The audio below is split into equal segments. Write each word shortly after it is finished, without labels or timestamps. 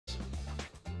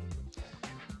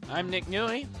I'm Nick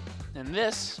Nui, and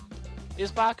this is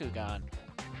Bakugan.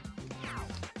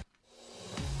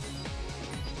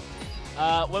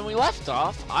 When we left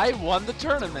off, I won the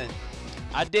tournament.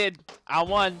 I did. I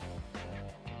won.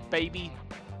 Baby.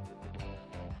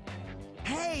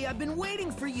 Hey, I've been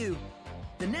waiting for you.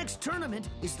 The next tournament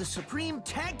is the Supreme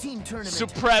Tag Team Tournament.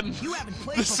 Suprem. You haven't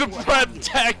played the before, Supreme have you?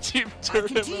 Tag Team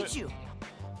Tournament. I can teach you.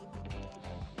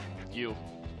 You.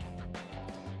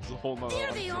 There's a whole nother There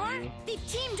one they for are. you. They've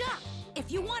teamed up.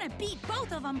 If you want to beat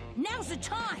both of them, now's the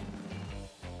time.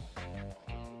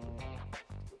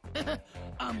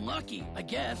 I'm lucky, I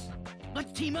guess.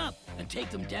 Let's team up and take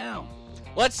them down.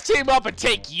 Let's team up and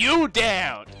take you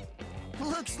down.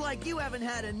 Looks like you haven't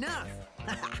had enough.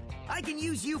 I can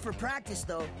use you for practice,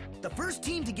 though. The first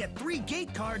team to get 3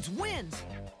 gate cards wins.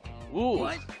 Ooh.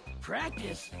 What?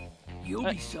 Practice?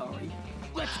 You'll be sorry.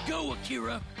 Let's go,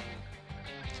 Akira.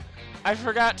 I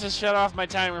forgot to shut off my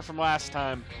timer from last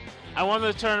time. I won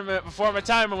the tournament before my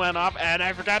timer went off, and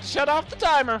I forgot to shut off the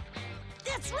timer.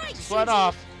 That's right, Just went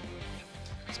off.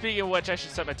 Speaking of which, I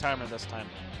should set my timer this time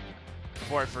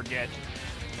before I forget.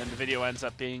 Then the video ends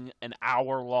up being an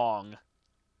hour long.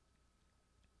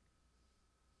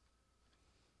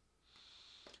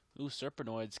 Ooh,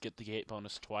 Serpenoids get the gate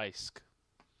bonus twice.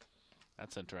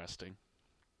 That's interesting.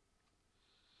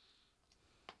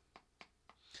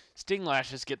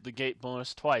 Stinglashes get the gate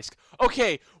bonus twice.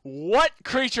 Okay, what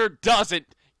creature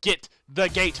doesn't get the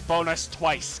gate bonus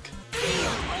twice?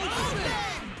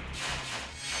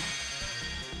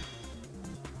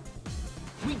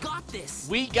 We got this.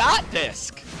 We got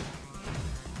this!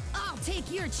 I'll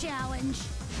take your challenge.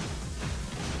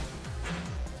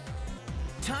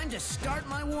 Time to start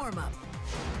my warm-up.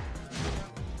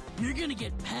 You're gonna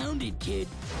get pounded, kid.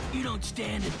 You don't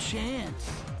stand a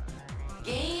chance.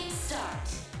 Game start.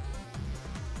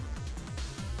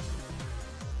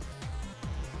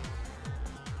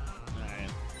 Alright.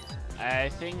 I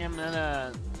think I'm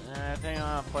gonna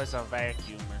place a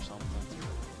vacuum or something.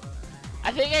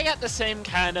 I think I got the same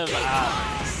kind of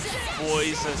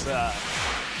voice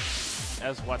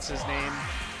as what's his name?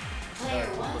 Player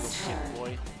The little one's kid turn.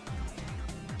 boy.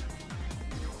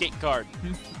 Gate card.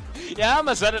 Yeah, I'm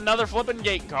gonna set another flipping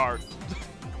gate card.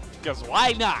 Because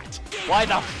why not? Why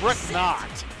the frick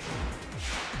not?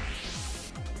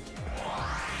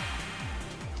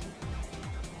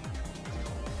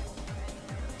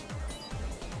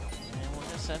 And we're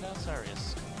gonna send out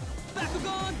Sarius.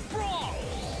 Bakugan Brawl!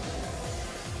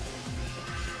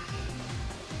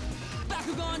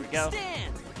 Bakugan we go.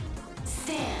 Stand!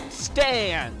 Stand.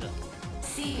 Stand!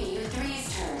 CPU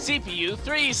 3's turn. CPU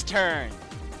 3's turn.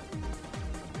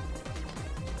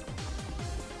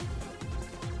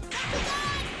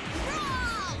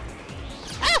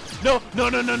 No, no,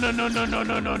 no, no, no, no, no, no,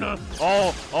 no, no, no.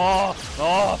 Oh,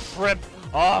 Fripp.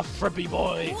 Oh, Frippy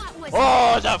boy. What was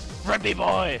Oh, the Frippy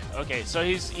boy. Okay, so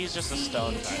he's just a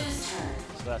stone CPU type. 2's turn.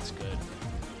 So that's good.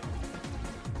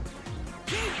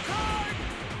 Gate card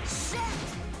set.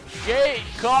 Gate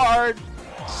card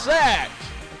set.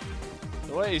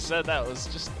 The way he said that was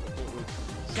just.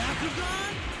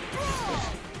 Bakugan Brawl.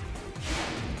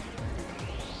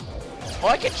 Oh,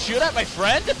 I can shoot at my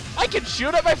friend? I can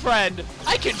shoot at my friend!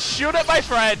 I can shoot at my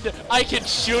friend! I can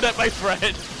shoot at my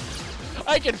friend!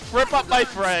 I can fripp up my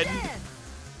friend!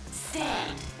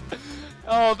 Stand.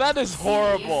 Oh, that is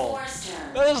horrible. CPU 4's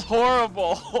turn. That is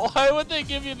horrible. Why would they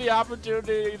give you the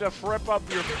opportunity to fripp up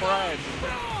your friend?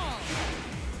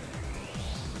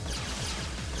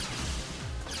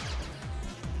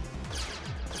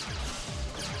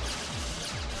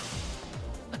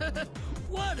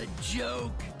 What a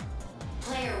joke!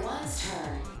 Player one's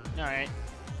turn. Alright.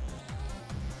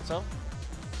 So,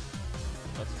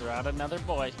 let's throw out another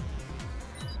boy.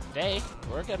 Today,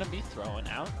 we're gonna be throwing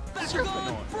out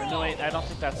Serpenoid. No, wait, I don't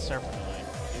think that's Serpenoid.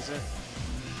 Is it?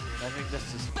 I think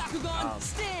this is, Bakugan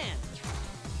Stand!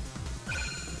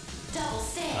 Double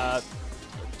stand.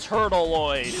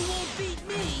 Turtleoid. You won't beat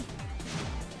me!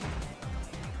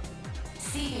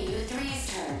 CPU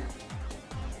 3's turn.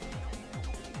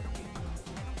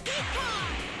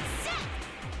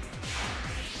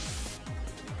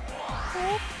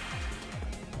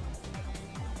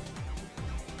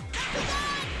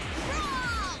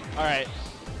 Alright.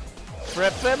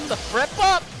 Fripp him, the fripp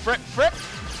up! Fripp!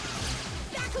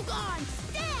 Bakugan,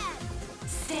 stand!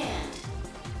 Stand.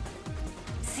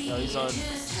 No, he's CPU on,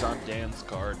 2's turn. Dan's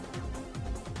card.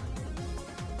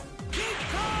 Gate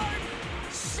card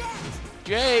set.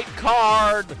 Gate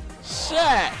card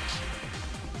set!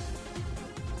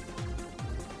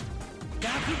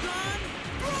 Bakugan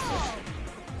Brawl.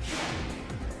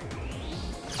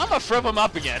 I'm gonna fripp him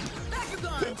up again.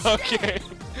 Bakugan stand. Okay.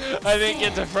 I didn't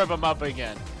get to flip him up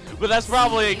again. But that's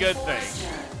probably a good thing.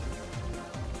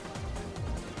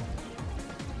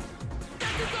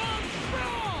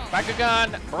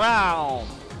 Bakugan Brown.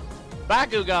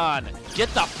 Bakugan, get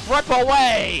the flip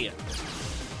away!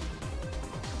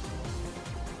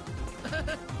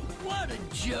 What a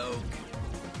joke!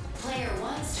 Player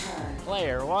one's turn.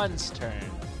 Player one's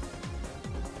turn.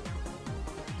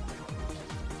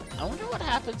 I wonder what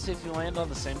happens if you land on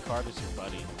the same card as your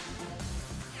buddy.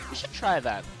 We should try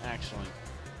that, actually.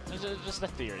 Just a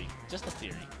theory. Just a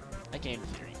theory. A game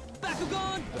theory.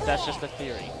 Bakugan! But that's just a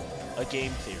theory. A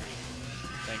game theory.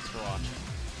 Thanks for watching.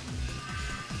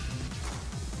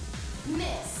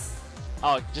 Miss.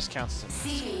 Oh, it just counts as a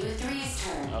miss. CPU 3's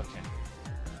turn. Okay.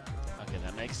 Okay,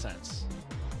 that makes sense.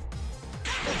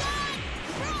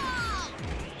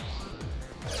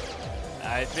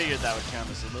 I figured that would count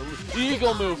as a move.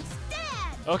 Eagle move!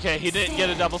 Okay, he didn't get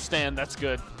a double stand. That's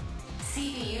good.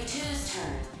 CPU 2's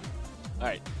turn.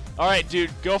 Alright. Alright,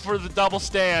 dude. Go for the double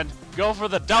stand. Go for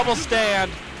the double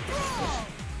stand.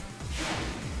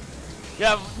 You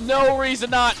have no reason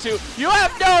not to. You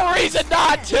have no reason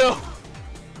not to!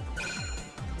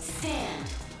 Stand.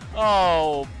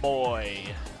 Oh, boy.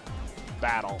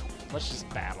 Battle. Let's just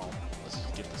battle. Let's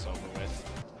just get this over with.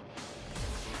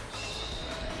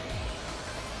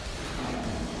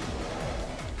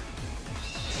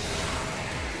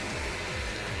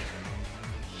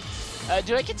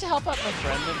 Do I get to help out my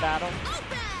friend in battle?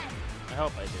 I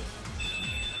hope I do.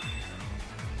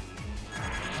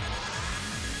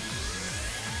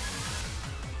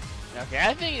 Okay,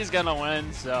 I think he's gonna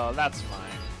win, so that's fine.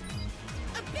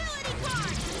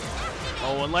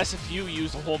 Oh, unless if you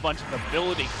use a whole bunch of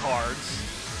ability cards.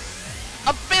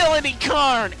 Ability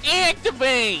card,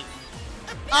 activate!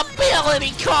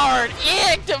 Ability card,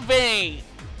 activate!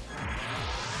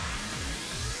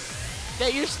 Yeah,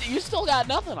 you still got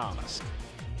nothing on us.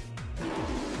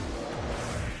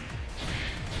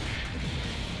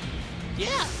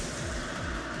 Yeah.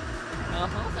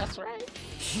 That's right.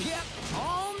 Yep,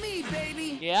 all me,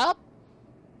 baby. Yep.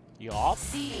 Yup.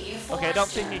 CPU 4's Okay, I don't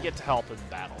think turn. you get to help in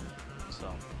battle,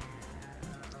 so.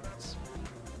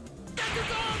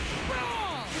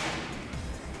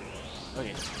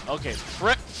 Okay, okay,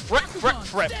 frip.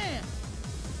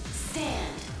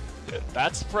 Stand.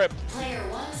 That's frip. Player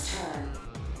one's turn.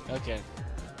 Okay.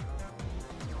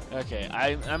 Okay,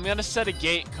 I'm gonna set a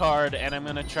gate card and I'm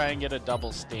gonna try and get a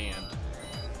double stand.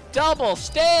 Double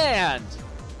stand!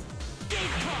 Gate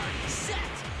card set!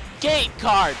 Gate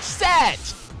card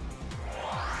set!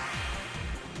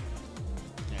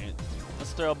 Alright,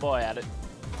 let's throw a boy at it.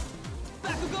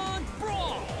 Bakugan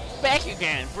brawl!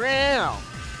 Bakugan Brown!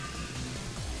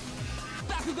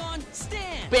 Bakugan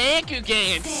stand!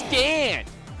 Bakugan stand!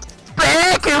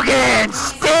 Bakugan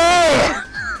stand!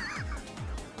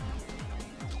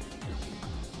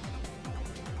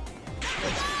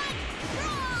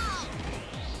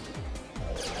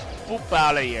 Boop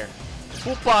out of here.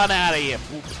 Boop on out of here.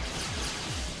 Boop.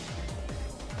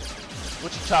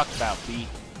 What you talking about, B?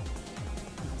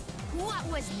 What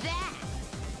was that?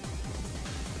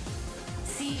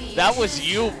 CPU That was 2's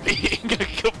you turn. being a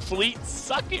complete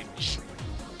suckage.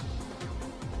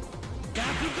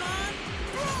 Bakugan,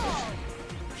 brawl!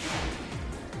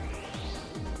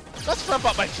 Let's front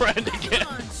up my friend again.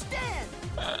 Bakugan, stand!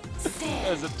 That Stand.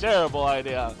 was a terrible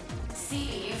idea.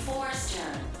 CPU 4's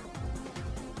turn.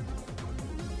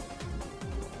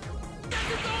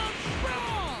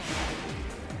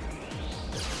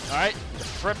 Alright,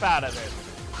 frip out of it.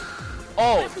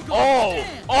 Oh!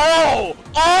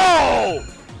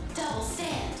 Double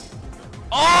stand.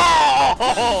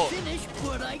 Oh! Finish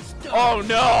what I started. Oh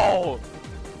no!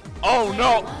 Oh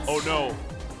no! Oh no!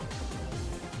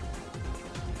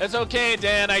 It's okay,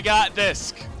 Dan. I got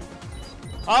this.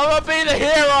 I'm gonna be the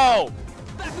hero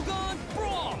Bakugan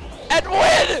brawl! and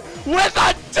win with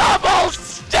a double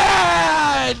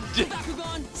stand.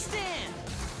 Bakugan stand!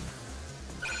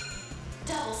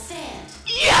 Double stand.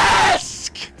 Yes!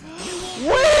 We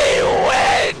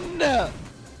win!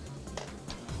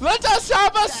 Let us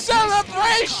have a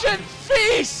celebration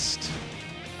feast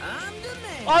I'm the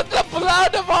man. on the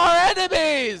blood of our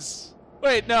enemies!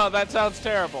 Wait, no, that sounds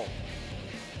terrible.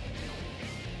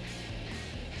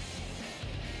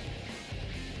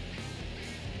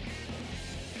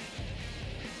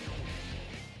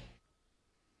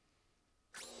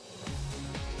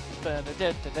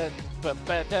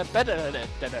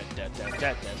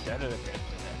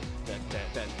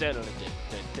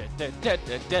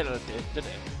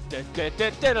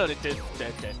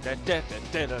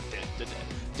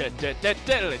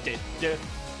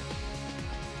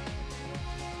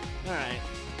 Alright.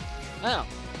 Well.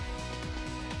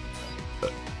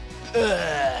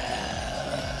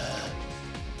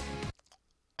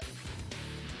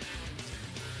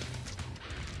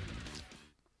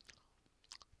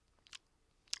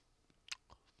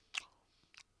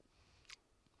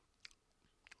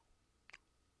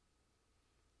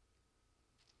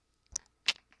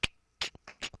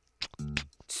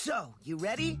 So, you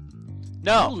ready? I'm a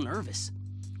No, little nervous.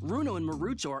 Runo and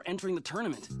Marucho are entering the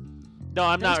tournament. no,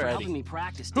 I'm Thanks not for ready. helping me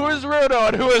practice. Who Dan. is Runo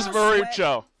and who is No sweat.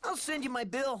 Marucho? I'll send you my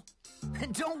bill.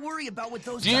 And don't worry about what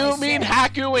those Do guys you mean say.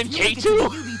 Haku and If you make it to the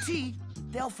K2? UBT,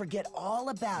 they'll forget all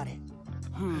about it.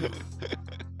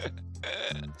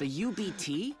 The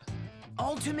UBT?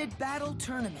 Ultimate Battle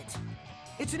Tournament.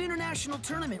 It's an international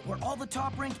tournament where all the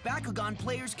top-ranked Bakugan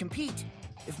players compete.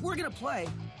 If we're gonna play,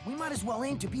 we might as well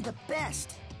aim to be the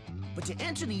best. But to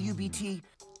enter the UBT,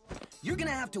 you're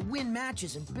gonna have to win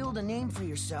matches and build a name for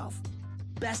yourself.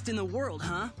 Best in the world,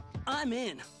 huh? I'm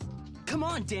in. Come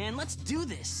on, Dan, let's do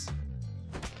this.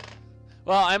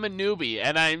 Well, I'm a newbie,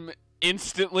 and I'm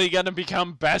instantly gonna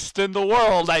become best in the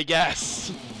world, I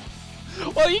guess.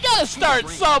 Well, you gotta start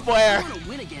Brain, somewhere. I want to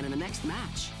win again in the next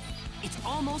match. It's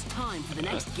almost time for the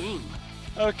next game.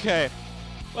 Okay,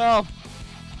 well,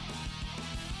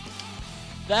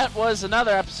 that was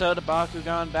another episode of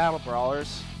Bakugan Battle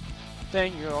Brawlers.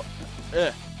 Thank you.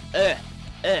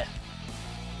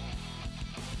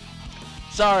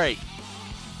 Sorry,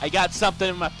 I got something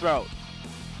in my throat.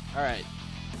 All right.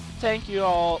 Thank you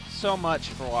all so much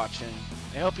for watching.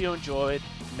 I hope you enjoyed.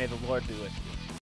 May the Lord be with you.